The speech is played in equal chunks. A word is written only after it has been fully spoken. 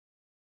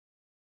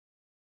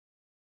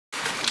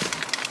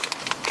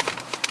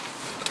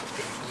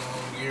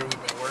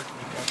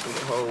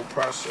whole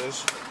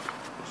process.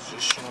 It's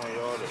just showing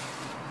y'all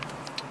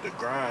the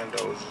grind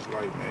though. It's just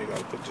like, man, you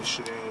gotta put this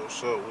shit in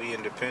yourself. We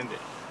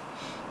independent.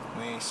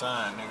 We ain't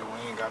signed, nigga.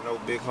 We ain't got no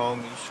big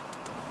homies.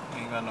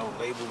 We ain't got no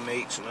label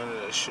mates, none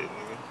of that shit,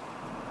 nigga.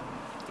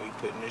 We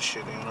putting this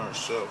shit in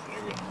ourselves,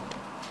 nigga.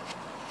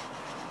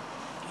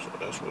 So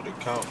that's what it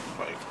counts.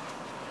 Like,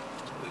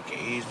 we can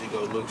easily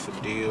go look for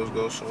deals,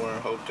 go somewhere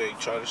and hope they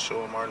try to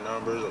show them our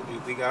numbers.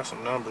 We got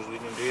some numbers, we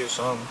done did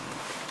something.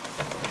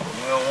 But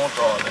we don't want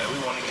all that.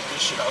 We want to get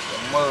this shit out the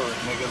mud,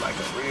 nigga, like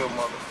a real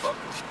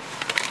motherfucker.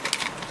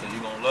 So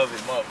you gonna love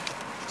him up.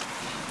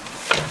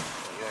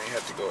 You ain't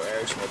have to go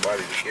ask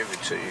nobody to give it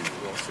to you. You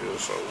gonna feel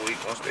so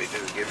weak once they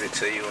just give it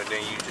to you and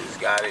then you just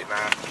got it.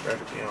 Nah,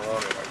 you don't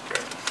want it like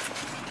that.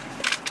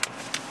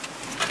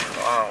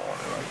 No, I don't want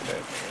it like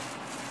that, man.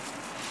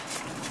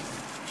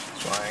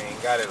 So I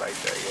ain't got it like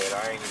that yet.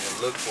 I ain't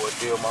even looked for a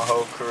deal my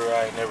whole career.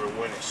 I ain't never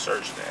went and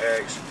searched and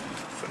asked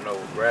for no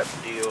rap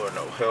deal or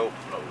no help,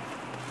 no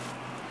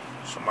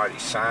somebody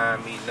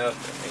sign me,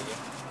 nothing, nigga.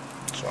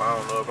 So I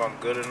don't know if I'm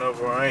good enough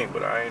or I ain't,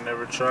 but I ain't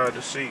never tried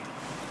to see.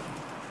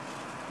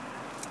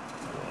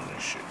 Doing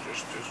this shit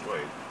just this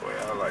way, the way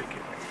I like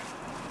it, nigga.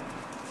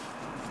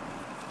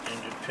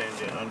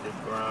 Independent,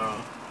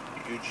 underground,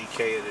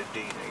 UGK of the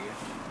D, nigga.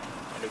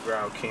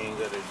 Underground king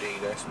of the D,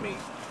 that's me.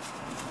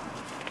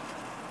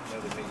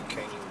 Another nigga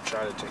can't even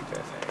try to take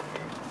that name,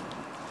 nigga.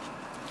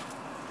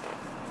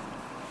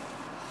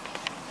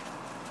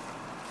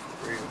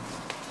 For real.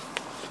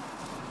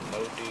 No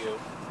deal.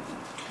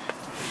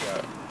 We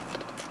got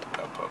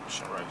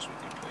publishing rights. We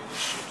can play this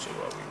shit too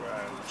while we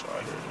ride. Let y'all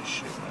hear this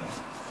shit, man. I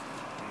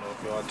don't know if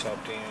y'all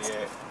tapped in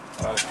yet.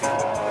 A lot of people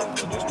know,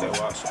 but this that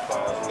While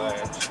Supplies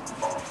Last.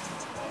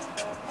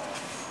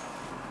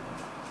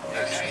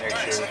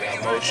 Next year we got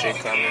more shit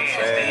coming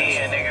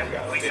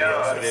fast. We got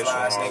a video for this one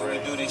already.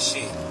 We do this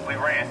shit. We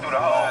ran through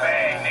the whole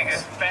bag, nigga.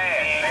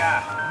 Fast.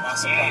 Yeah.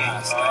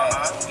 Man.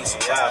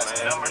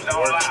 Numbers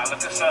don't lie.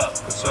 Look us up.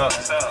 What's up?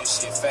 This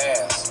shit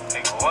fast.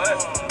 Nigga, what?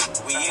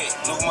 We it.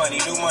 Blue money.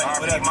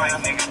 What up, Mike,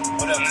 man? nigga?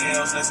 What up,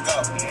 Kills? Let's go.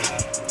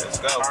 Let's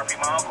go. RP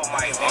my Uncle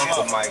Mike.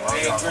 Uncle Mike,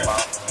 Big nigga. grip.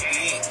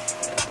 Yeah.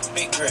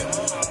 Big grip.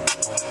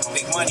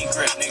 Big money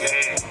grip, nigga.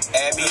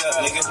 Add me up,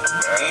 nigga.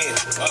 Yeah.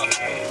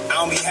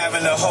 I don't be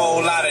having a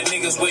whole lot of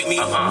niggas with me.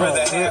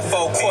 Rather have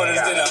 4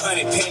 quarters than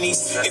 100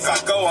 pennies. If I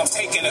go, I'm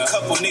taking a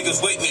couple niggas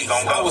with me.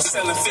 I was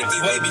selling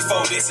 50 way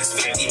before this is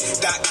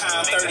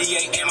 50.com,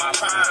 38 in my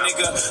prime,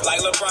 nigga.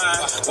 Like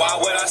LeBron, why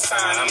would I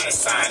sign? I'm the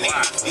signing.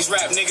 These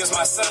rap niggas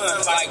my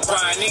son, like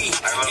Brian E.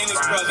 and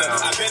his brother.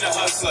 I've been a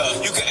hustler.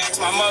 You can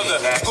ask my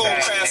mother. School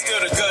craft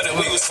still the gutter.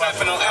 We was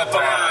slapping on apple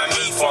line,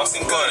 me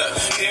flossing gutter.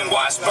 Then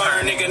watch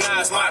burn, nigga.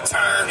 Now it's my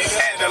turn.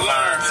 Had to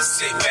learn,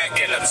 sit back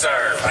and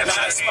observe. And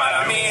now the spot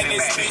I'm in,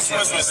 this bitch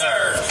was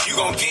reserved. You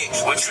gon' get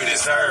what you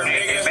deserve,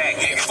 nigga.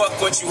 And fuck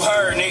what you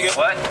heard, nigga.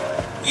 What?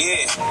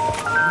 Yeah,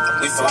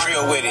 we for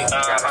real with it.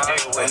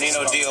 Don't need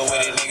no deal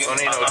with it, nigga.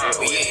 Don't need no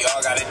deal with it. Yeah, y'all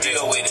gotta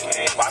deal with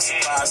it. While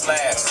supplies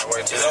last,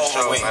 it's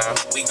over with.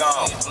 We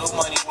gone. Blue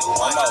money,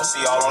 one more.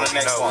 See y'all on the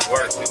next one.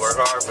 We work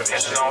hard for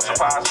this shit. On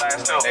Supplies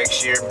Last too.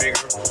 Next year,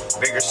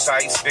 bigger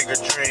sights, bigger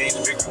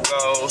dreams, bigger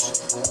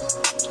goals.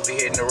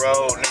 We hitting the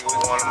road, nigga. We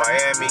going to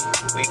Miami.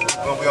 We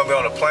gonna be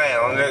on the plan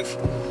on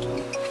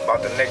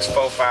about the next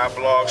 4-5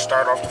 vlogs.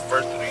 Start off the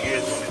first of the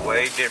year. It's gonna be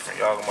way different.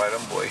 Y'all gonna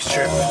them boys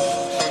tripping.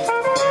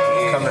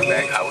 Coming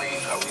back how we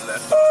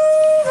left off.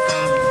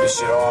 This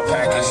shit all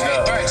packaged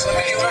up. Ready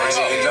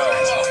to go.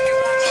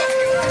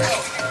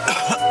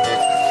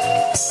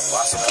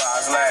 While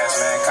supplies last,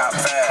 man. Cop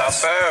fast. Cop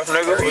fast,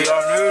 nigga. We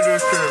all need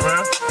this shit,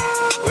 man.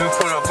 We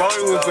put up on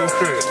you with this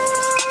shit.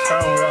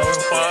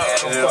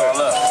 Added it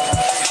all up.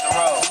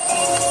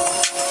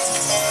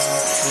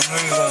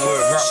 Hit the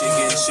road. Shit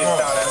getting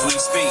shipped out as we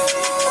speak.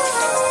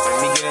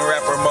 Let me get in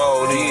rapper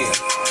mode, yeah.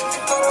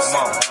 Come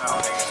on.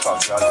 Talk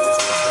to y'all.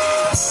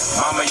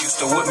 Mama used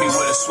to whip me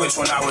with a switch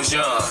when I was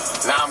young.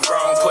 Now I'm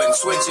grown, putting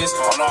switches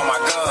on all my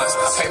guns.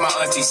 I pay my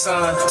auntie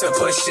son to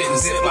put shit in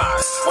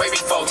Ziplocs. Way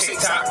before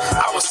TikTok,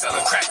 I was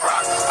selling crack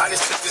rock. I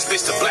just took this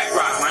bitch to Black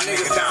Rock. My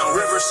niggas down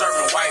river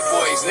serving white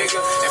boys, nigga,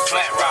 and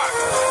Flat Rock.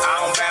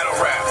 I don't battle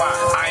rap,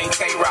 I ain't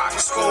K-Rock.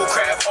 School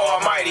craft,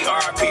 almighty,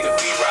 RIP to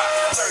B-Rock.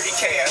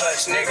 30K a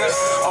hutch, nigga.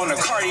 On the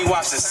Cardi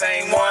watch the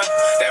same one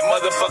that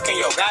motherfucking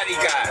Yo Gotti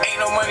got. Ain't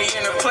no money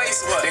in the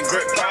place, then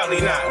grip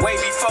probably not. Way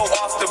before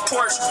off the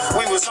porch,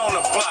 we was on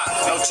the block.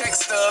 No check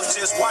stub,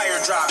 just wire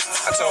drop.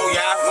 I told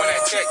y'all when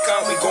that check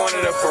come, we going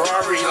to the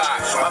Ferrari lot.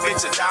 My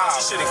bitch a doll,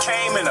 she should've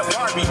came in a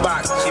Barbie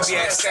box. She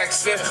be at Saks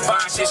Fifth,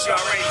 buying shit she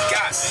already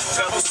got.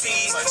 Double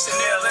C's,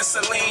 Chanel and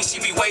Celine, she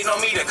be waiting on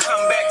me to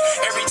come back.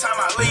 Every time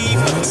I leave,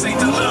 say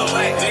the little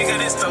black nigga,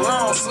 this the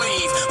long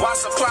sleeve. While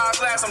supplies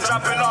last, I'm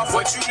dropping off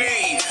what you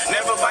need.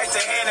 Never bite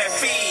the hand that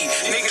feed.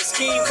 Niggas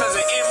scheme cause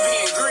of envy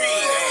and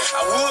greed.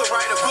 I would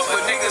write a book,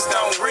 but niggas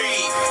don't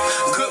read.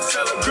 Good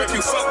fella grip,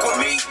 you fuck with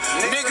me,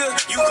 nigga,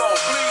 you gon'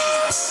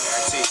 bleed.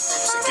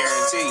 It's a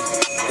guarantee.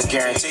 It's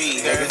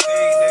guaranteed, nigga.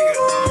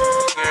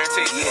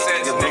 Guaranteed.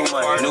 Yeah, nigga, new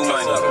money.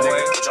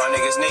 What y'all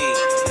niggas need?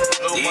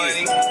 Blue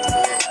money.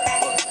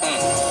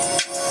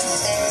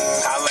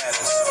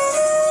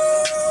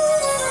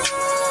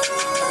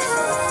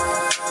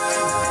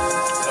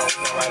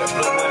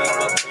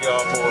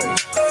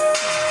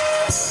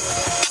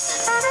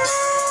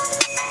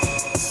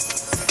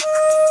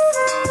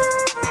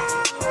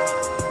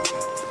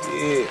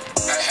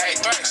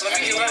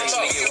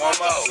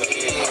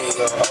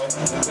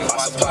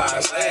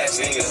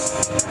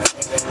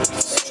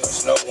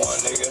 Trust no one,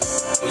 nigga.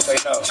 We say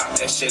no. Chop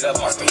that shit up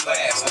off the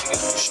glass, nigga.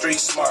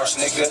 Street smarts,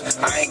 nigga.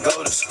 I ain't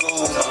go to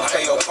school.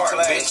 Play your part,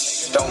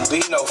 bitch. Don't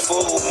be no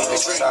fool.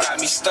 This drink got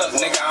me stuck,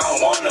 nigga. I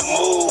don't wanna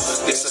move.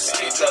 This a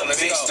stick up,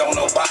 bitch. Don't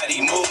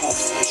nobody move.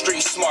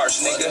 Street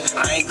smarts, nigga.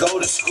 I ain't go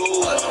to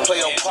school. Play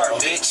your part,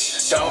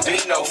 bitch. Don't be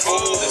no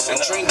fool. This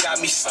drink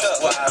got me stuck.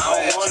 I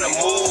don't wanna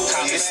move.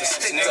 This a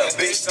stick up,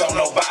 bitch. Don't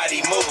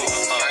nobody move.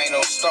 I ain't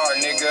no star,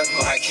 nigga.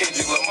 Like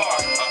Kendrick Lamar.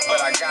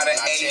 But I got an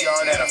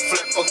AR that'll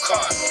flip a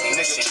car.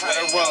 Nigga try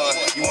to run,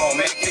 you won't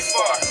make it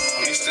far.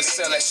 Used to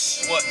sell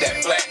that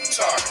black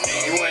tar.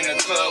 You in the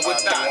club with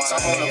dots,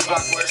 I'm on the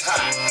block where it's hot.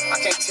 I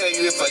can't tell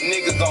you if a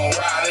nigga gon'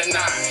 ride or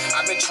not.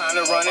 I've been trying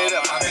to run it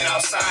up, I've been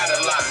outside a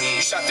lot.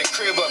 You shot the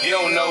crib up, you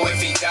don't know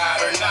if he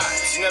died or not.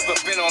 You never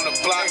been on the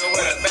block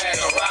with a bag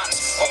of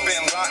rocks. Or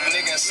been locked,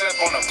 nigga, and slept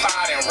on a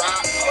pot and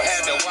rock. Or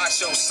had to watch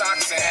your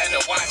socks and had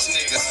to watch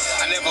niggas.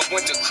 I never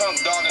went to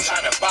Crunk Dog and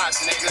tried to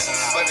box niggas.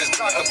 But this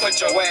block will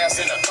put your ass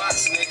in a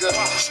box, nigga.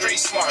 Street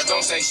smart,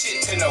 don't say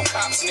shit to no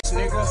cops,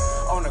 nigga.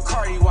 On the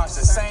car, you watch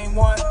the same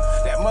one.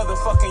 That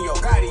motherfucking Yo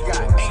Gotti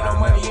got. Ain't no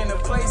money in the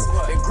place,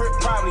 the grip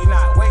probably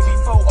not. Way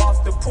before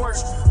off the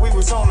porch, we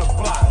was on the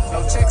block.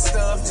 No check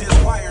stubs,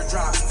 just wire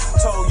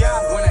drops. Told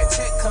y'all when that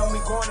check come, we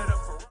going to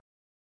the